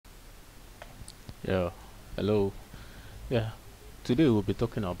Yeah, hello. Yeah, today we'll be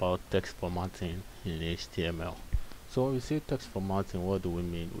talking about text formatting in HTML. So when we say text formatting, what do we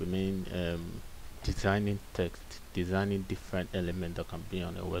mean? We mean designing text, designing different elements that can be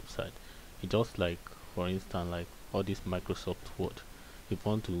on a website. It's just like, for instance, like all this Microsoft Word. If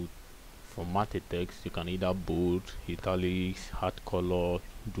you want to format a text, you can either bold, italics, hard color,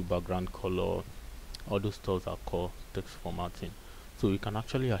 do background color. All those stuff are called text formatting. So you can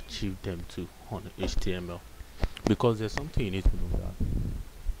actually achieve them too on HTML. Because there's something you need to know that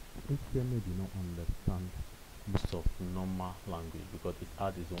HTML do not understand most of normal language because it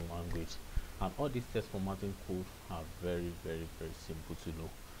has its own language, and all these text formatting code are very simple to know.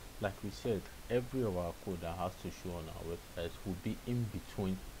 Like we said, every of our code that has to show on our websites will be in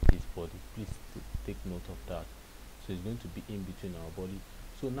between this body. Please take note of that. So it's going to be in between our body.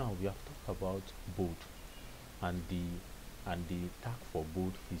 So now we have talked about bold, and the tag for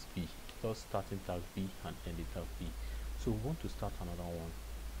bold is B. Just starting tag B and ending tag B. So we want to start another one.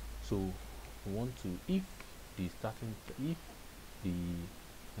 So we want to, if the starting if the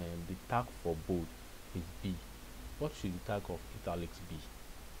tag for bold is B, what should the tag of italics be?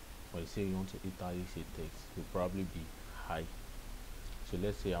 When you say you want to italics a text, it will probably be high. So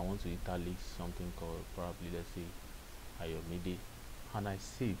let's say I want to italics something called, probably let's say Ayomide, and I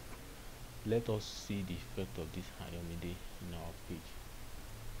save. Let us see the effect of this Ayomide in our page.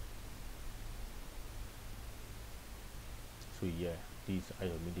 So yeah, this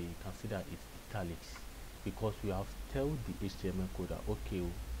Ayomide, you can see that it's italics because we have tell the HTML code that okay,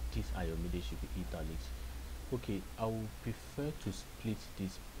 this Ayomide should be italics. Okay, I would prefer to split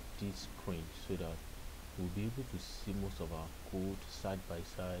this screen so that we'll be able to see most of our code side by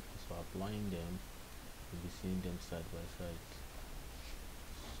side. So applying them, we'll be seeing them side by side.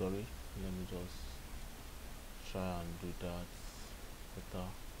 Sorry, let me just try and do that better,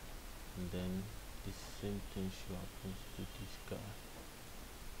 and then the same thing should happen to this guy.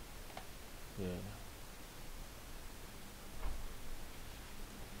 Yeah,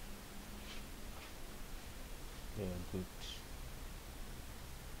 yeah, good.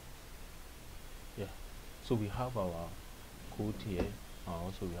 Yeah, so we have our code here, and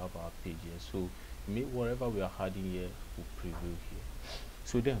also we have our page here. So whatever we are adding here will preview here.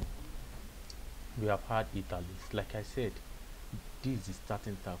 So then we have had italics. Like I said, this is the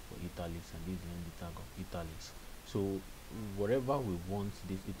starting tag for italics, and this is the ending tag of italics. So whatever we want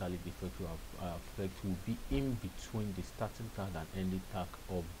this italic effect to affect will be in between the starting tag and ending tag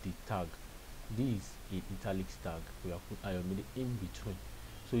of the tag. This is italics tag. We have put Ayomide in between.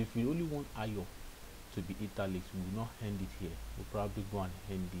 So if we only want Ayo to be italics, we will not end it here. We'll probably go and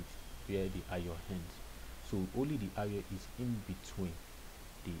end it where the Ayo ends. So only the Ayo is in between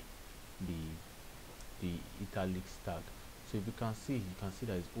the the the italics tag. So if you can see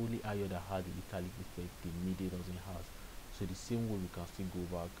that it's only Ayo that had the italic effect, the middle doesn't have. So the same way we can still go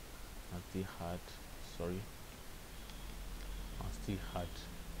back and still add, sorry, and still add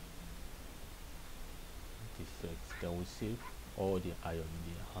the effect. Then we save all the Ayo in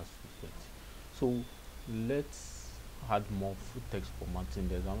the has effect. So let's add more full text formatting.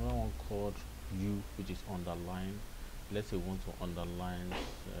 There's another one called U, which is underline. Let's say we want to underline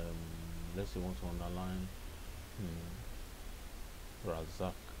let's say we want to underline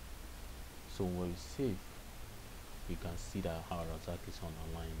Razak. So when we save, we can see that our Razak is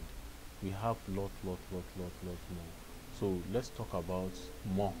underlined. We have lot more. So let's talk about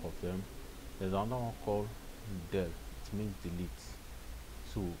more of them. There's another one called del. It means delete.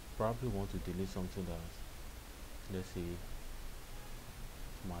 So probably want to delete something that, let's say,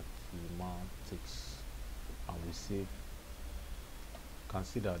 mathematics, and we save. Can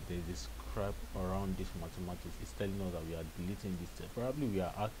see that there is a script around this mathematics. It's telling us that we are deleting this. Probably we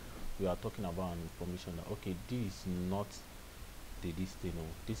are talking about an information that okay, this is not this thing, or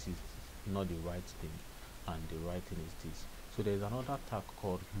this is not the right thing, and the right thing is this. So there's another tag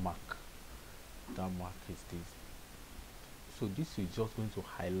called mark. That mark is this. So this is just going to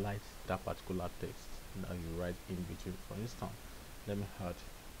highlight that particular text that you write in between. For instance, let me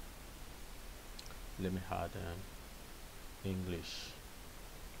add English,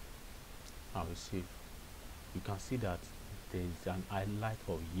 and we save. You can see that there is an highlight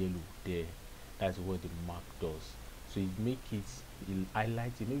of yellow there. That's what the mark does. So it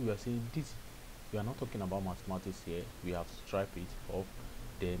highlights it. Maybe we are saying this, we are not talking about mathematics here, we have striped it off,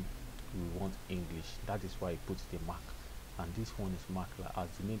 then we want English. That is why it puts the mark, and this one is mark, like as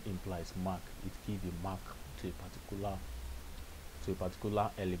the name implies, mark. It gives a mark to a particular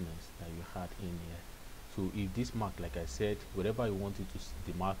element that you had in here. So if this mark, like I said, wherever you want it to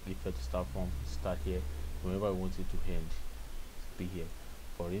the mark effect to start from, start here. Wherever you want it to end, be here.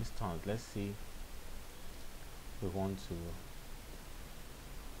 For instance, let's say we want to,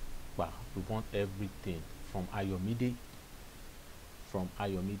 well, we want everything from Ayomide, from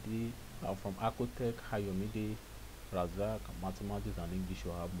Ayomide, from Acotech, Ayomide, Razak, mathematics and English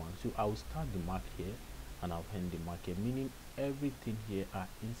will have mark. So I will start the mark here and I'll end the mark here, meaning everything here are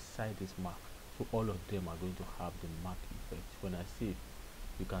inside this mark. So all of them are going to have the mark effect. When I say,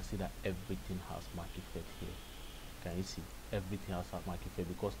 you can see that everything has mark effect here. Can you see? Everything has a mark effect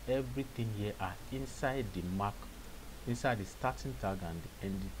because everything here are inside the mark, inside the starting tag and the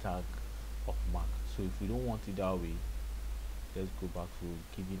ending tag of mark. So if we don't want it that way, let's go back to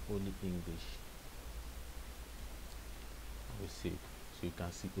giving only English. We save, so you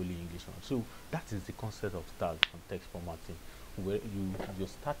can see only English one. So that is the concept of tag and text formatting, where your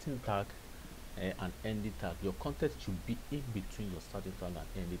starting tag and ending tag, your content should be in between your starting tag and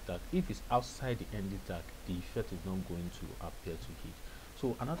ending tag. If it's outside the ending tag, the effect is not going to appear to it.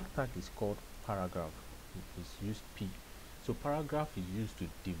 So another tag is called paragraph. It's used P. So paragraph is used to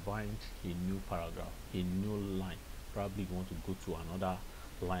divide a new paragraph, a new line. Probably you want to go to another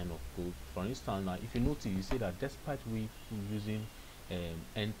line of code. For instance, now if you notice, you see that despite we using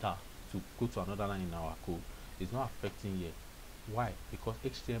enter to go to another line in our code, it's not affecting here. Why? Because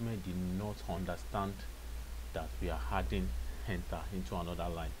HTML did not understand that we are adding enter into another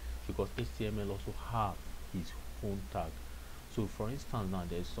line, because HTML also have its own tag. So for instance, now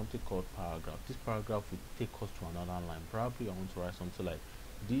there is something called paragraph. This paragraph will take us to another line. Probably I want to write something like,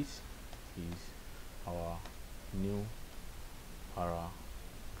 this is our new paragraph.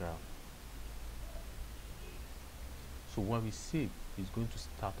 So when we save, it's going to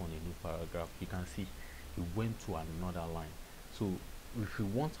start on a new paragraph. You can see it went to another line. So if you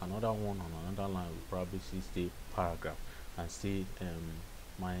want another one on another line, we probably say paragraph and say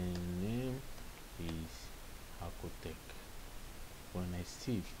my name is Acotech. When I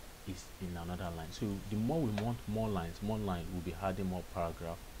save, is in another line. So the more we want more lines, we'll be adding more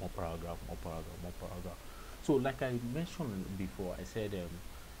paragraph, more paragraph, more paragraph, more paragraph. So like I mentioned before, I said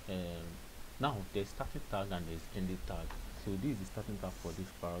now there's starting tag and there's ending tag. So this is the starting tag for this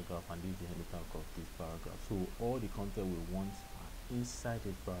paragraph and this is the ending tag of this paragraph. So all the content we want are inside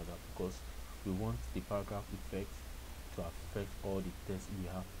this paragraph, because we want the paragraph effect to affect all the text we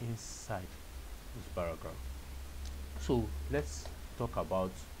have inside this paragraph. So let's talk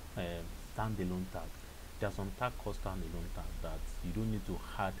about standalone tag. There are some tag called standalone tag that you don't need to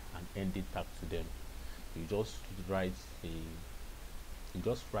add an ending tag to them. You just write the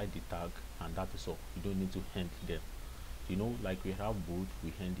tag and that is all. You don't need to end them. You know, like we have bold,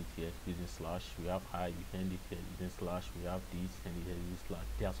 we end it here using slash. We have high, we end it here using slash. We have this and it here using slash.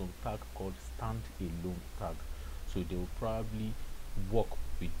 There are some tag called standalone tag, so they will probably work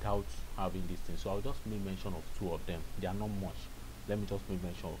without having this thing. So I'll just make mention of two of them. They are not much. Let me just make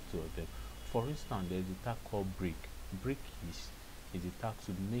mention of two of them. For instance, there's a tag called break. Break is a tag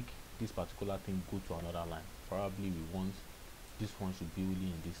to make this particular thing go to another line. Probably we want this one should be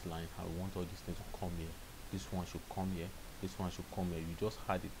really in this line. I want all these things to come here. This one should come here. This one should come here. You just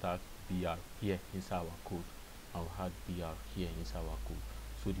add the tag br here inside our code. I'll add br here inside our code.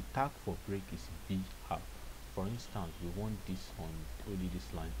 So the tag for break is br. For instance, we want this on only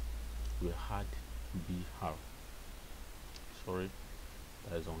this line. We add br. Sorry,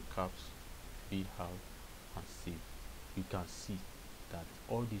 that is on caps. Br and save. You can see that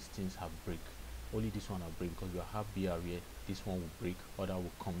all these things have break. Only this one will break because we have br here. This one will break, other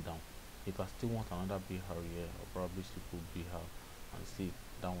will come down. If I still want another br here, I'll probably still put br and see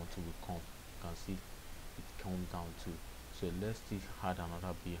that one too will come. You can see it come down too. So let's still add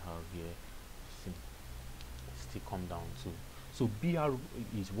another br here. See, still come down too. So br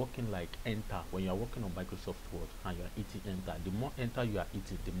is working like enter. When you are working on Microsoft Word and you are hitting enter, the more enter you are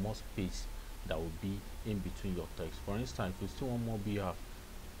hitting, the more space that will be in between your text. For instance, if you still want more br,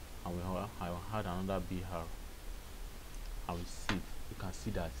 I will add another br. I will save. You can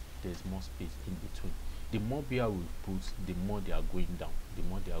see that there's more space in between. The more br we put, the more they are going down. The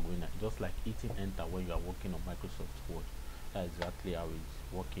more they are going down. Just like hitting enter when you are working on Microsoft Word. That's exactly how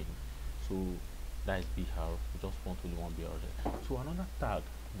it's working. So that is br. We just want only one br there. So another tag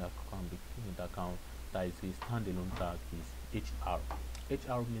that can be that is a standalone tag is hr.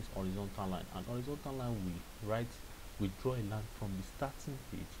 hr means horizontal line, and horizontal line we draw a line from the starting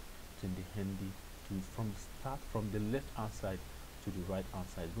page to the ending, from the left hand side to the right hand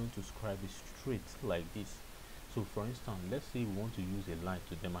side. It's going to scribe it straight like this. So for instance, let's say we want to use a line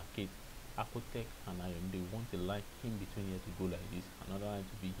to demarcate Acotech and They want a line in between here to go like this, another line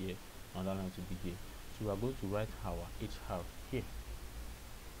to be here, another line to be here. So we are going to write our hr here.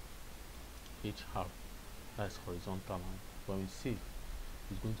 Hr, that's horizontal line. When we save,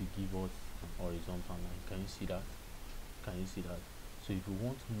 it's going to give us an horizontal line. Can you see that? Can you see that? So if you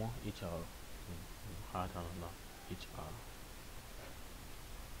want more HR, you add another HR.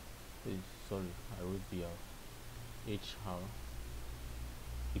 Sorry, I wrote BR. HR.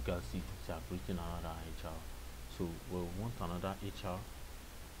 You can see I've written another HR. So we want another HR.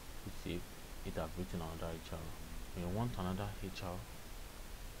 We save it. I've written another HR. We want another HR.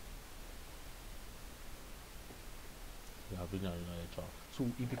 We have written another HR. So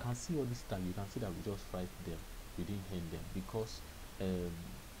if you can see all this time, you can see that we just write them. We didn't end them because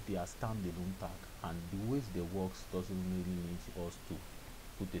they are standalone tag, and the ways they works doesn't really need us to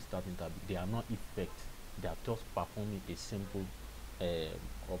put a starting tag. They are not effect. They are just performing a simple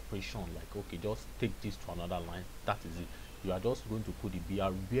operation, like okay, just take this to another line. That is it. You are just going to put the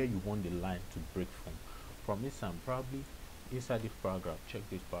BR where you want the line to break from. From this time, probably inside this paragraph, check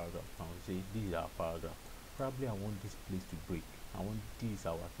this paragraph and say this is our paragraph. Probably I want this place to break. I want this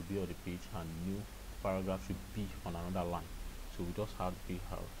hour to be on the page and new paragraph should be on another line. So we just have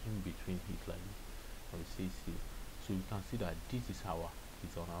BR in between it like this. And we say see. So you can see that this is our,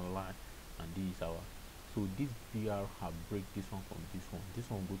 it's on our line, and this is our. So this BR have break this one from this one. This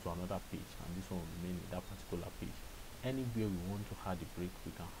one go to another page, and this one will remain in that particular page. Anywhere we want to add a break,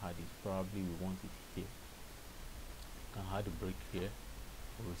 we can add it. Probably we want it here. We can add a break here.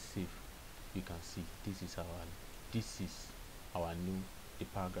 We'll save. You can see this is our new. The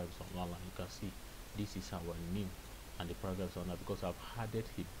paragraph is on one line. You can see this is our new, and the paragraph is on that because I've added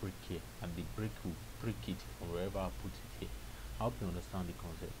a break here, and the break will break it from wherever I put it here. I hope you understand the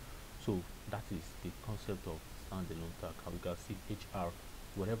concept. So that is the concept of standalone tag. And we can see HR,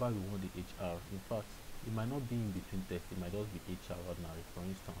 whatever we want the HR. In fact, it might not be in between text, it might just be HR ordinary. For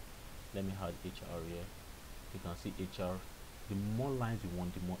instance, let me add HR here. You can see HR. The more lines you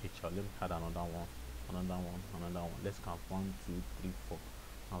want, the more HR. Let me add another one, another one, another one. Let's count 1, 2, 3, 4.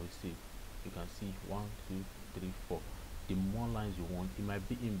 Now we see, you can see 1, 2, 3, 4. The more lines you want, it might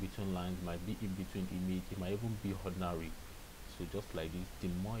be in between lines, it might be in between image, it might even be ordinary. So just like this, the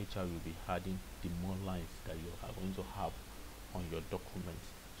more HR you'll be adding, the more lines that you are going to have on your documents.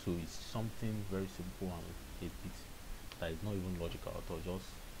 So it's something very simple and a bit that is not even logical at all, just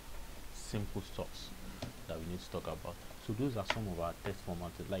simple stuff that we need to talk about. So those are some of our text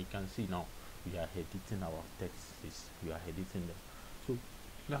formats. Like you can see now, we are editing our texts. We are editing them. So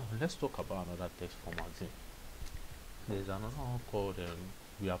now let's talk about another text formatting. There's another one called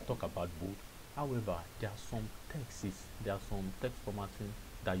we have talked about bold. However, there are some text formatting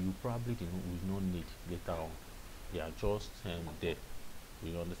that you probably will not need later on. They are just there.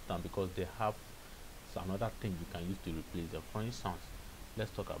 You understand, because they have another thing you can use to replace them. For instance,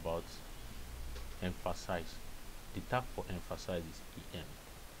 let's talk about emphasize. The tag for emphasize is em,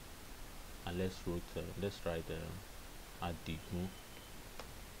 and let's write Adignu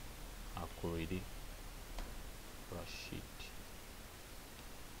Akorede Rashid.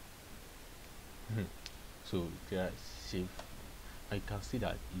 So there, save. I can see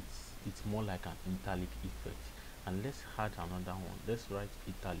that it's more like an italic effect. And let's add another one. Let's write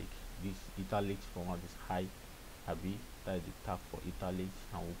italic. This italic format is high abi, that is the tag for italic,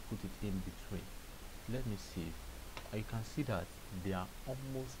 and we'll put it in between. Let me see. You can see that they are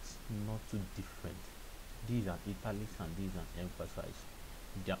almost not too different. These are italics and these are emphasize.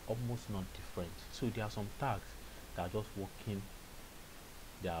 They are almost not different. So there are some tags that are just working.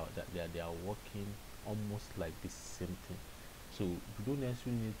 They are working almost like the same thing. So you don't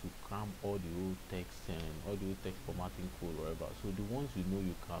necessarily need to cram all the old text and all the old text formatting code or whatever. So the ones you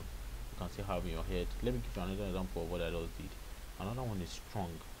can still have in your head. Let me give you another example of what I just did. Another one is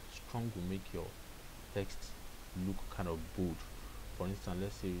strong. Strong will make your text look kind of bold. For instance,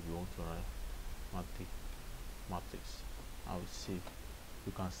 let's say we want to write matrix. I will say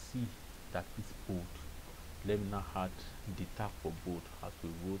you can see that it's bold. Let me now add the tag for bold as we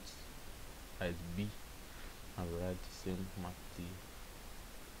wrote as B, and we write the same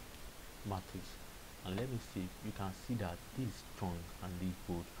matrix. And let me see, you can see that this is strong and this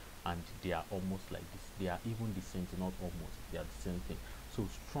bold, and they are almost like this. They are even the same thing, not almost, they are the same thing. So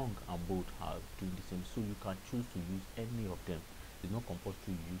strong and bold are doing the same. So you can choose to use any of them. It's not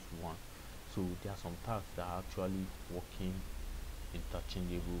compulsory to use one. So there are some tags that are actually working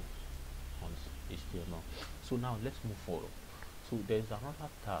interchangeable on HTML. So now let's move forward. So there's another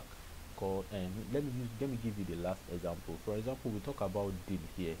tag called let me give you the last example. For example, we talk about deal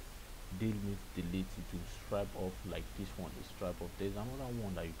here. Deal means delete. It will stripe off like this one is stripe off. There's another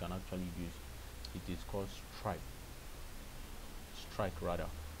one that you can actually use. It is called strike rather.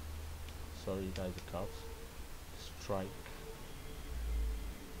 Sorry, that is the caps. Strike.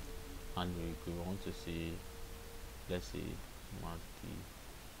 And we want to say, let's say multi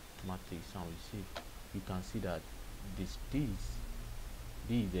matrix, and we see, you can see that this deal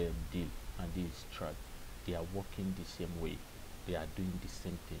and this chart, they are working the same way, they are doing the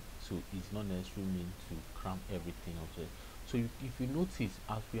same thing. So it's not necessarily mean to cram everything up there. So if you notice,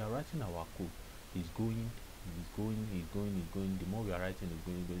 as we are writing our code, it's going, the more we are writing, it's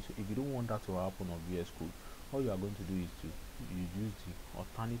going. So if you don't want that to happen on VS Code, all you are going to do is to use the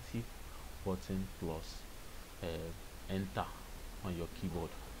alternative button plus enter on your keyboard.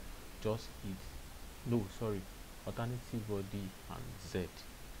 Just hit, no, sorry, alternative body and Z.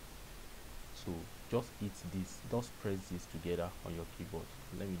 So just hit this, just press this together on your keyboard.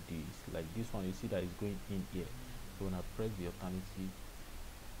 Let me do it like this one. You see that it's going in here. So when I press the alternative,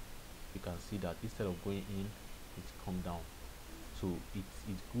 you can see that instead of going in, it's come down. So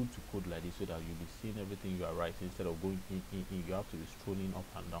it's good to code like this, so that you'll be seeing everything you are writing. Instead of going in, you have to be scrolling up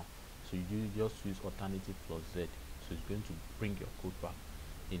and down. So you just use alternative plus Z. So it's going to bring your code back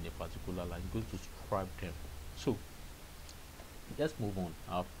in a particular line. It's going to scribe them. So let's move on.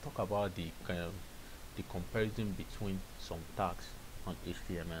 I'll talk about the comparison between some tags on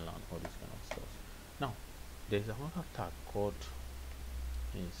HTML and all this kind of stuff. Now there's another tag called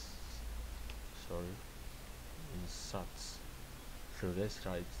insert. So let's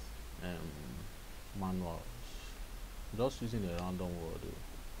write manual, just using a random word.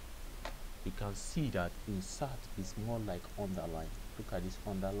 You can see that insert is more like underline. Look at this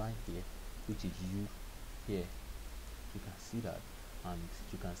underline here, which is you here. You can see that, and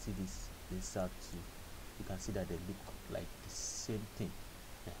you can see this insert too. You can see that they look like the same thing.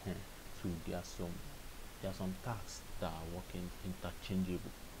 So there are some tags that are working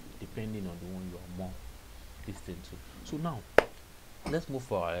interchangeable depending on the one you are more distant to. So now let's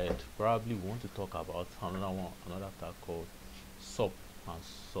move ahead. Probably we want to talk about another tag called sub and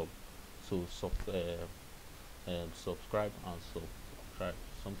sub. So subscribe and subscribe,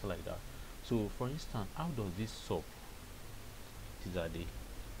 something like that. So for instance, how does this sub, these are the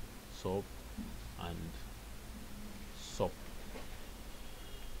sub and sub.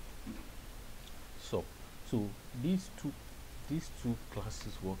 So these two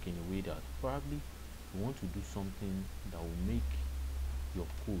classes work in a way that probably you want to do something that will make your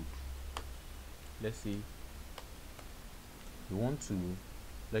code, let's say you want to,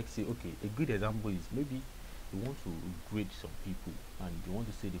 okay, a good example is maybe you want to grade some people and you want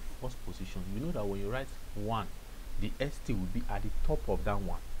to say the first position. You know that when you write 1, the st will be at the top of that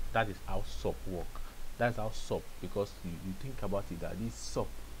one. That is how sub work. That's how sub, because you think about it, that this sub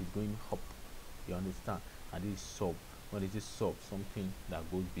is going up, you understand, and this sub, when it is sub, something that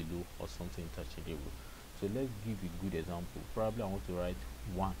goes below or something interchangeable. So let's give a good example. Probably I want to write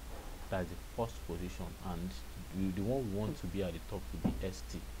 1, that's the first position, and the one we want to be at the top will be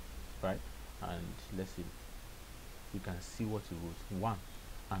st, right? And let's see, you can see what it wrote 1,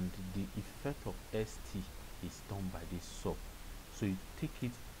 and the effect of st is done by this sub. So you take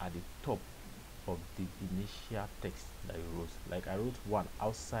it at the top of the initial text that you wrote. Like I wrote 1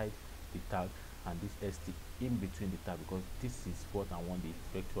 outside the tag and this st in between the tag, because this is what I want the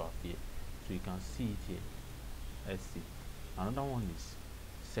effect to appear. So you can see it here, st. Another one is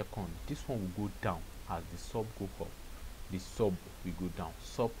second. This one will go down as the sub go up. The sub will go down,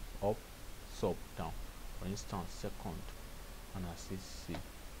 sub up, sub down. For instance, second, and I say C.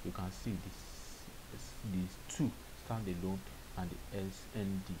 You can see these two stand alone, and the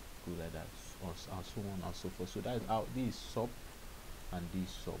snd go like that, and so on and so forth. So that is how this sub and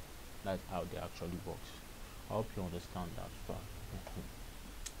this sub, that's how they actually works. I hope you understand that part.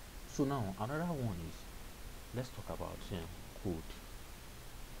 So now another one is, let's talk about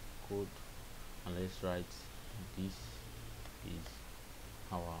code, and let's write, this is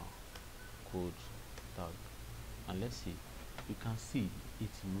our code tag, and let's see, you can see it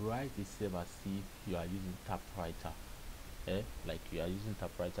writes itself as if you are using typewriter, like you are using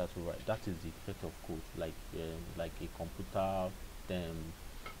typewriter to write. That is the effect of code, like a computer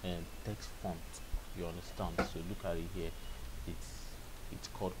text font, you understand. So look at it here, it's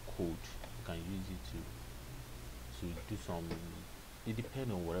called code. You can use it to do some, it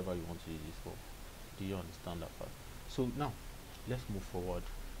depends on whatever you want to use it for. Do you understand that part? So now let's move forward,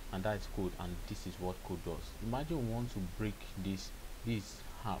 and that is code, and this is what code does. Imagine we want to break this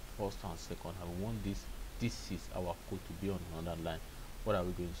half, first and second, and we want this is our code to be on another line. What are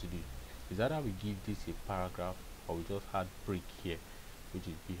we going to do? Is either we give this a paragraph, or we just add break here, which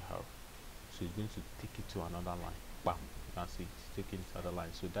is br. So it's going to take it to another line. Bam, you can see it's taking it to another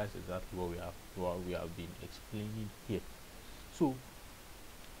line. So that's exactly what we have been explaining here. So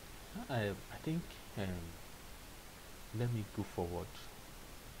I think let me go forward.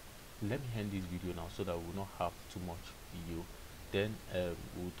 Let me end this video now, so that we will not have too much video. Then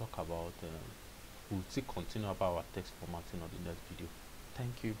we'll talk about we'll still continue about our text formatting on the next video.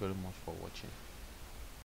 Thank you very much for watching.